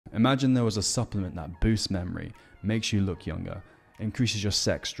Imagine there was a supplement that boosts memory, makes you look younger, increases your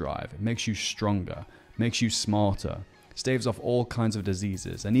sex drive, makes you stronger, makes you smarter, staves off all kinds of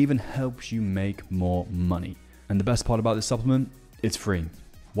diseases, and even helps you make more money. And the best part about this supplement, it's free.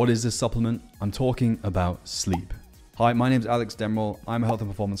 What is this supplement? I'm talking about sleep. Hi, my name is Alex Demerol. I'm a health and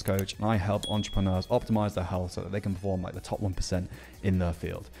performance coach, and I help entrepreneurs optimize their health so that they can perform like the top 1% in their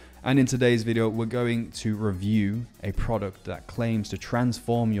field. And in today's video, we're going to review a product that claims to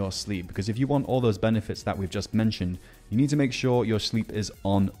transform your sleep, because if you want all those benefits that we've just mentioned, you need to make sure your sleep is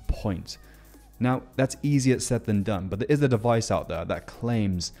on point. Now, that's easier said than done, but there is a device out there that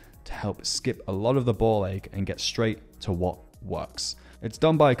claims to help skip a lot of the ball ache and get straight to what works. It's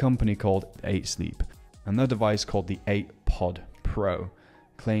done by a company called 8 Sleep, and their device called the 8 Pod Pro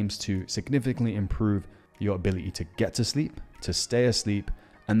claims to significantly improve your ability to get to sleep, to stay asleep,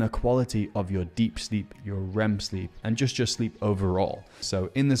 and the quality of your deep sleep, your REM sleep, and just your sleep overall. So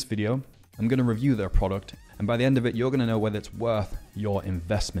in this video, I'm going to review their product, and by the end of it, you're going to know whether it's worth your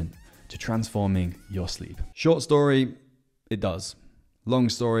investment to transforming your sleep. Short story, it does. Long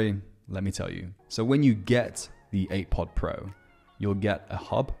story, let me tell you. So when you get the 8 Pod Pro, you'll get a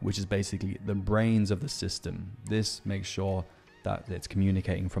hub, which is basically the brains of the system. This makes sure that it's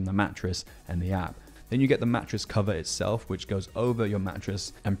communicating from the mattress and the app. Then you get the mattress cover itself, which goes over your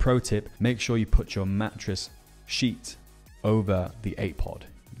mattress. And pro tip, make sure you put your mattress sheet over the 8 Pod.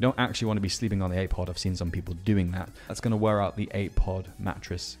 You don't actually want to be sleeping on the 8 Pod. I've seen some people doing that. That's going to wear out the 8 Pod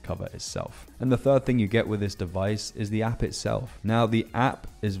mattress cover itself. And the third thing you get with this device is the app itself. Now, the app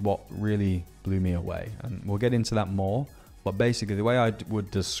is what really blew me away, and we'll get into that more. But basically, the way I would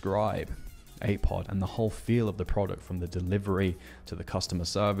describe 8 Pod and the whole feel of the product, from the delivery to the customer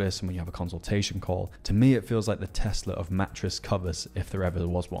service and when you have a consultation call, to me it feels like the Tesla of mattress covers, if there ever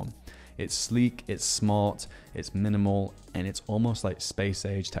was one. It's sleek, it's smart, it's minimal, and it's almost like space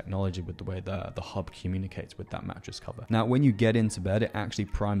age technology with the way the hub communicates with that mattress cover. Now, when you get into bed, it actually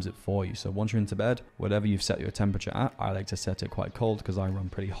primes it for you. So once you're into bed, whatever you've set your temperature at, I like to set it quite cold because I run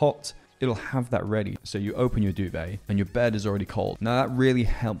pretty hot. It'll have that ready. So you open your duvet and your bed is already cold. Now that really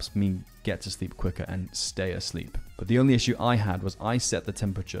helps me get to sleep quicker and stay asleep. But the only issue I had was I set the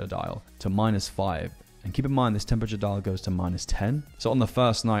temperature dial to -5. And keep in mind, this temperature dial goes to -10. So on the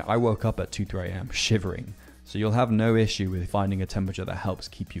first night, I woke up at 2, 3 a.m. shivering. So you'll have no issue with finding a temperature that helps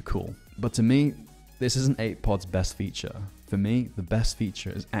keep you cool. But to me, this isn't 8 Pod's best feature. For me, the best feature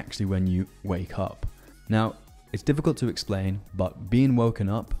is actually when you wake up. Now, it's difficult to explain, but being woken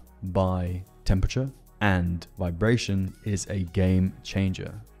up by temperature and vibration is a game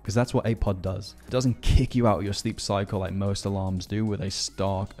changer, because that's what 8 Pod does. It doesn't kick you out of your sleep cycle like most alarms do with a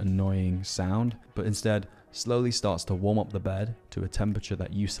stark, annoying sound, but instead slowly starts to warm up the bed to a temperature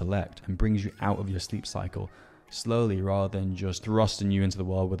that you select and brings you out of your sleep cycle slowly, rather than just thrusting you into the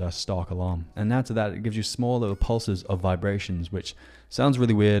world with a stark alarm. And add to that, it gives you small little pulses of vibrations, which sounds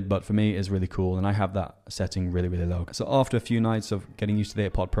really weird, but for me is really cool, and I have that setting really, really low. So after a few nights of getting used to the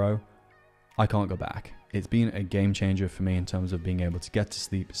 8 Pod Pro, I can't go back. It's been a game changer for me in terms of being able to get to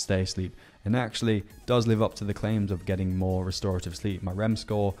sleep, stay asleep, and actually does live up to the claims of getting more restorative sleep. My REM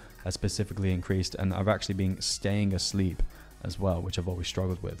score has specifically increased, and I've actually been staying asleep as well, which I've always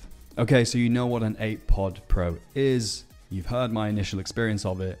struggled with. Okay, so you know what an 8 Pod Pro is. You've heard my initial experience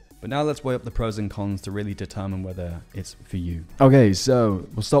of it, but now let's weigh up the pros and cons to really determine whether it's for you. Okay, so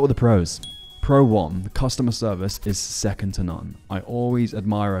we'll start with the pros. Pro 1, the customer service is second to none. I always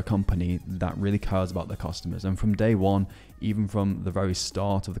admire a company that really cares about their customers, and from day one, even from the very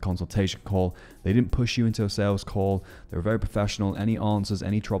start of the consultation call, they didn't push you into a sales call. They were very professional. Any answers,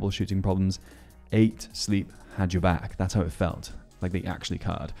 any troubleshooting problems, 8 Sleep had your back. That's how it felt, like they actually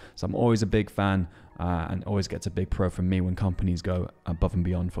cared. So I'm always a big fan, and always gets a big pro from me when companies go above and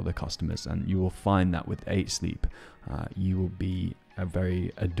beyond for their customers. And you will find that with 8 Sleep, you will be a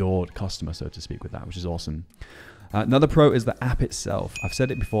very adored customer, so to speak, with that, which is awesome. Another pro is the app itself. I've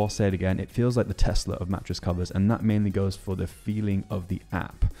said it before, say it again. It feels like the Tesla of mattress covers, and that mainly goes for the feeling of the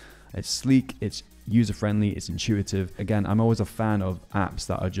app. It's sleek, it's user-friendly, it's intuitive. Again, I'm always a fan of apps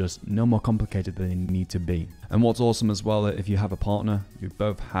that are just no more complicated than they need to be. And what's awesome as well, if you have a partner, you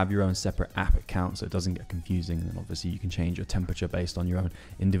both have your own separate app account, so it doesn't get confusing. And then obviously you can change your temperature based on your own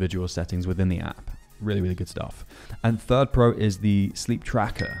individual settings within the app. Really, really good stuff. And third pro is the sleep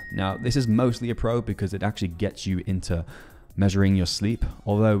tracker. Now, this is mostly a pro because it actually gets you into measuring your sleep,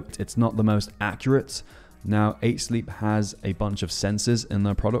 although it's not the most accurate. Now, 8 Sleep has a bunch of sensors in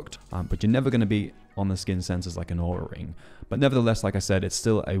their product, but you're never going to be on the skin sensors like an Oura Ring. But nevertheless, like I said, it's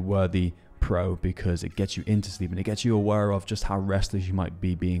still a worthy pro because it gets you into sleep and it gets you aware of just how restless you might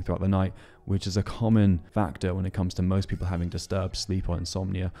be being throughout the night, which is a common factor when it comes to most people having disturbed sleep or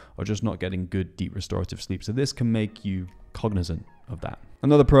insomnia or just not getting good deep restorative sleep. So this can make you cognizant of that.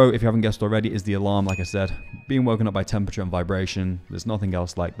 Another pro, if you haven't guessed already, is the alarm. Like I said, being woken up by temperature and vibration. There's nothing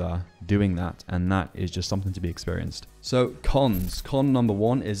else like that doing that, and that is just something to be experienced. So cons. Con number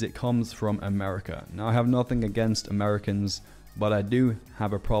one is it comes from America. Now, I have nothing against Americans, but I do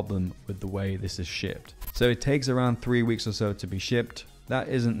have a problem with the way this is shipped. So it takes around 3 weeks or so to be shipped. That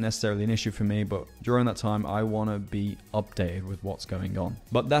isn't necessarily an issue for me, but during that time, I want to be updated with what's going on.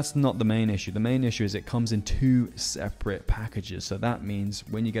 But that's not the main issue. The main issue is it comes in 2 separate packages. So that means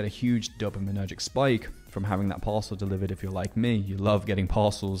when you get a huge dopaminergic spike from having that parcel delivered, if you're like me, you love getting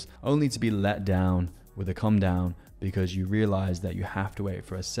parcels, only to be let down with a come down because you realize that you have to wait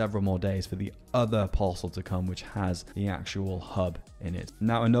for several more days for the other parcel to come, which has the actual hub in it.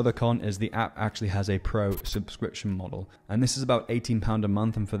 Now, another con is the app actually has a pro subscription model, and this is about £18 a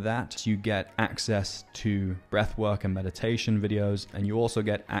month, and for that you get access to breathwork and meditation videos, and you also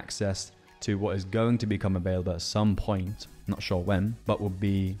get access to what is going to become available at some point, not sure when, but will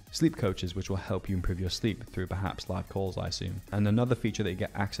be sleep coaches, which will help you improve your sleep through perhaps live calls, I assume. And another feature that you get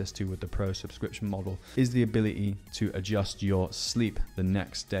access to with the pro subscription model is the ability to adjust your sleep the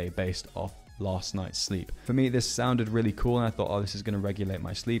next day based off last night's sleep. For me, this sounded really cool, and I thought, oh, this is going to regulate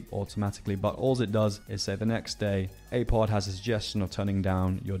my sleep automatically, but all it does is say the next day, 8pod has a suggestion of turning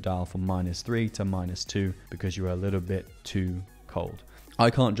down your dial from -3 to -2 because you're a little bit too cold. I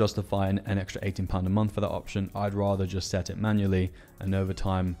can't justify an extra £18 a month for that option. I'd rather just set it manually and over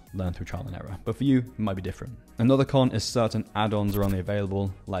time learn through trial and error. But for you, it might be different. Another con is certain add-ons are only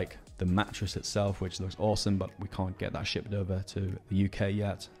available, like the mattress itself, which looks awesome, but we can't get that shipped over to the UK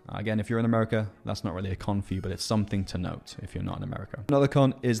yet. Again, if you're in America, that's not really a con for you, but it's something to note if you're not in America. Another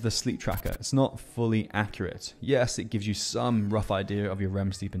con is the sleep tracker. It's not fully accurate. Yes, it gives you some rough idea of your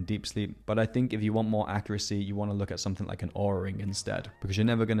REM sleep and deep sleep, but I think if you want more accuracy, you want to look at something like an Oura Ring instead, because you're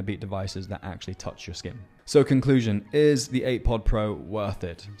never going to beat devices that actually touch your skin. So conclusion, is the 8pod Pro worth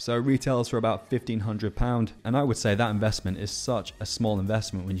it? So it retails for about £1,500, and I would say that investment is such a small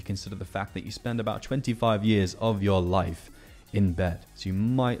investment when you consider the fact that you spend about 25 years of your life in bed. So you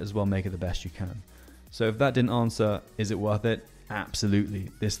might as well make it the best you can. So if that didn't answer, is it worth it? Absolutely.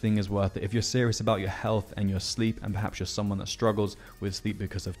 This thing is worth it. If you're serious about your health and your sleep, and perhaps you're someone that struggles with sleep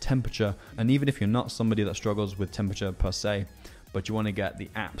because of temperature, and even if you're not somebody that struggles with temperature per se, but you want to get the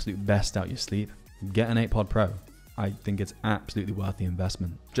absolute best out your sleep, get an 8pod Pro. I think it's absolutely worth the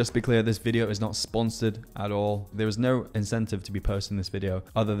investment. Just to be clear, this video is not sponsored at all. There is no incentive to be posting this video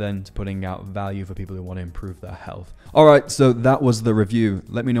other than to putting out value for people who want to improve their health. All right, so that was the review.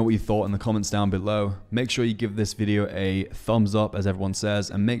 Let me know what you thought in the comments down below. Make sure you give this video a thumbs up, as everyone says,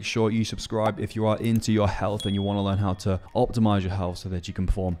 and make sure you subscribe if you are into your health and you want to learn how to optimize your health so that you can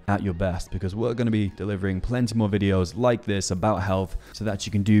perform at your best, because we're going to be delivering plenty more videos like this about health so that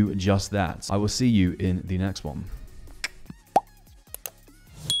you can do just that. I will see you in the next one.